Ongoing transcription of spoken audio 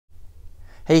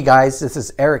Hey guys, this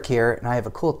is Eric here, and I have a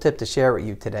cool tip to share with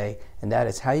you today, and that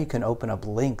is how you can open up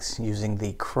links using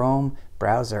the Chrome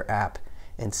browser app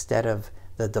instead of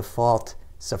the default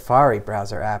Safari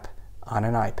browser app on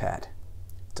an iPad.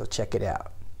 So check it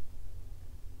out.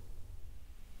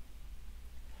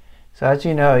 So as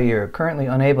you know, you're currently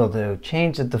unable to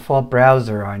change the default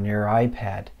browser on your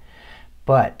iPad,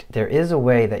 but there is a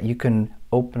way that you can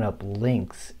open up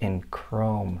links in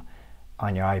Chrome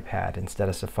on your iPad instead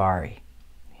of Safari.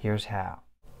 Here's how.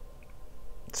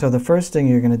 So the first thing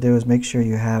you're going to do is make sure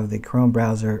you have the Chrome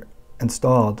browser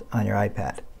installed on your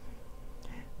iPad.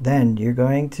 Then you're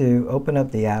going to open up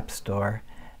the App Store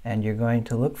and you're going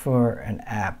to look for an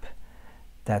app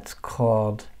that's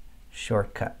called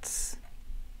Shortcuts.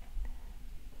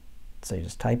 So you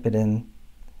just type it in,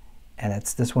 and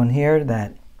it's this one here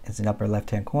that is in the upper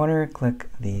left-hand corner. Click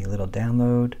the little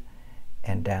download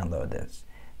and download this.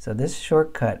 So this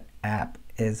Shortcut app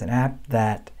is an app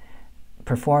that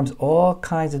performs all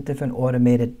kinds of different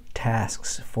automated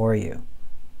tasks for you.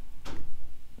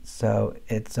 So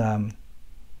it's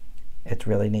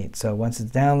really neat. So once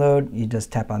it's downloaded, you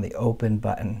just tap on the open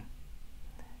button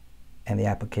and the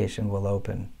application will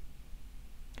open.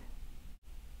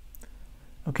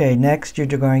 Okay, next you're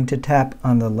going to tap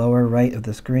on the lower right of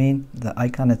the screen, the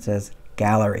icon that says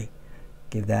Gallery.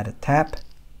 Give that a tap.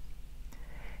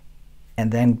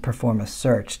 And then perform a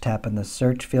search. Tap on the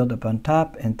search field up on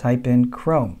top and type in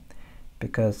Chrome,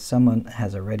 because someone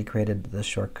has already created the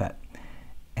shortcut.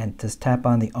 And just tap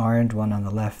on the orange one on the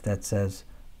left that says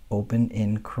Open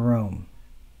in Chrome.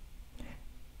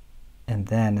 And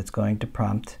then it's going to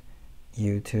prompt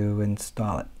you to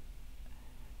install it.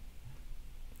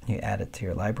 You add it to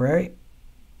your library.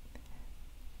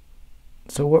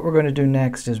 So what we're going to do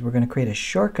next is we're going to create a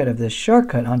shortcut of this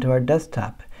shortcut onto our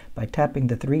desktop by tapping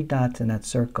the three dots in that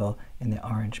circle in the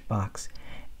orange box.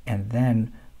 And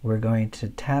then we're going to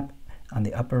tap on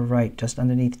the upper right, just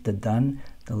underneath the done,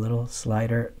 the little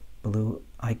slider blue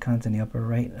icons in the upper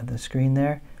right of the screen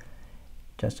there.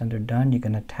 Just under done, you're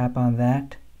going to tap on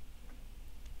that.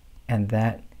 And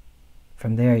that,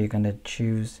 from there, you're going to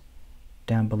choose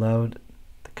down below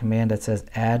the command that says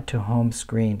Add to Home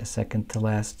Screen, the second to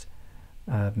last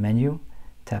menu.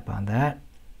 Tap on that.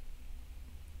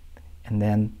 And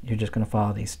then you're just going to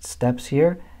follow these steps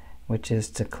here, which is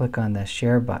to click on the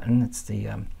share button. It's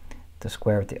the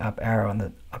square with the up arrow on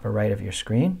the upper right of your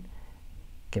screen.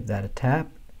 Give that a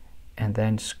tap and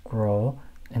then scroll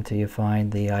until you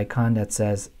find the icon that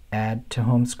says Add to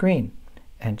Home Screen,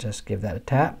 and just give that a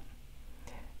tap.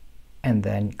 And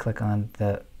then click on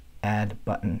the Add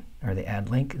button or the Add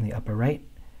link in the upper right,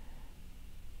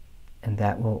 and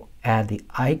that will add the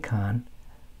icon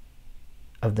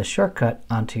of the shortcut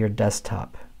onto your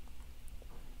desktop.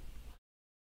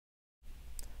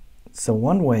 So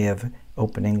one way of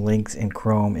opening links in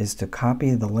Chrome is to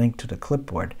copy the link to the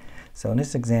clipboard. So in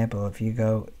this example, if you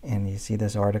go and you see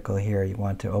this article here, you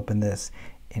want to open this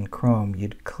in Chrome,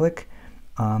 you'd click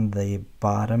on the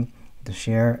bottom, the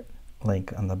share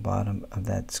link on the bottom of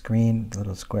that screen, the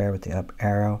little square with the up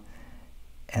arrow,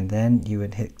 and then you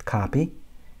would hit copy.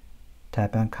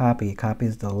 Tap on copy. It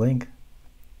copies the link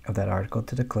of that article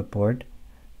to the clipboard.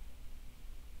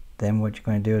 Then what you're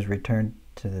going to do is return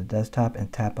to the desktop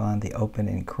and tap on the Open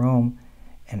in Chrome,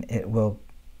 and it will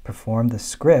perform the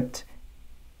script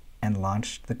and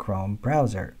launch the Chrome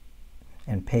browser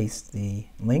and paste the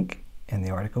link, and the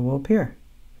article will appear.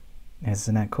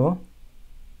 Isn't that cool?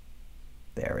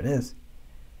 There it is.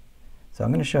 So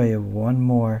I'm going to show you one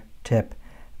more tip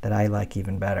that I like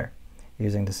even better,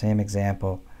 using the same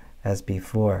example as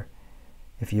before.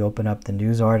 If you open up the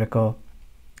news article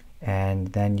and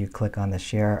then you click on the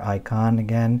share icon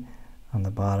again on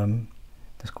the bottom,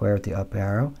 the square with the up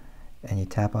arrow, and you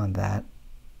tap on that,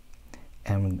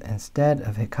 and instead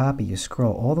of hit copy, you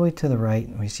scroll all the way to the right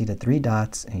and we see the three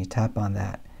dots, and you tap on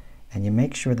that, and you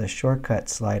make sure the shortcut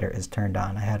slider is turned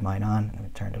on. I had mine on and I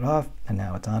turned it off, and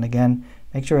now it's on again.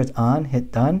 Make sure it's on,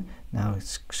 hit done. Now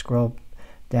scroll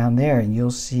down there and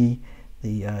you'll see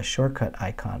the shortcut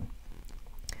icon.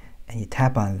 And you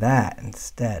tap on that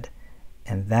instead,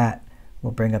 and that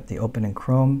will bring up the Open in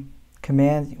Chrome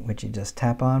command, which you just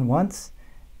tap on once,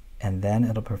 and then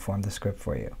it'll perform the script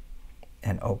for you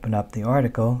and open up the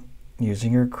article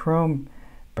using your Chrome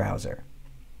browser.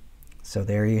 So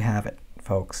there you have it,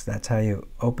 folks. That's how you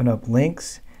open up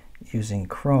links using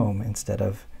Chrome instead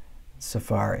of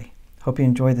Safari. Hope you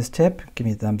enjoyed this tip. Give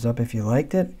me a thumbs up if you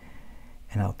liked it,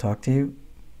 and I'll talk to you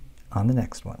on the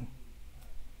next one.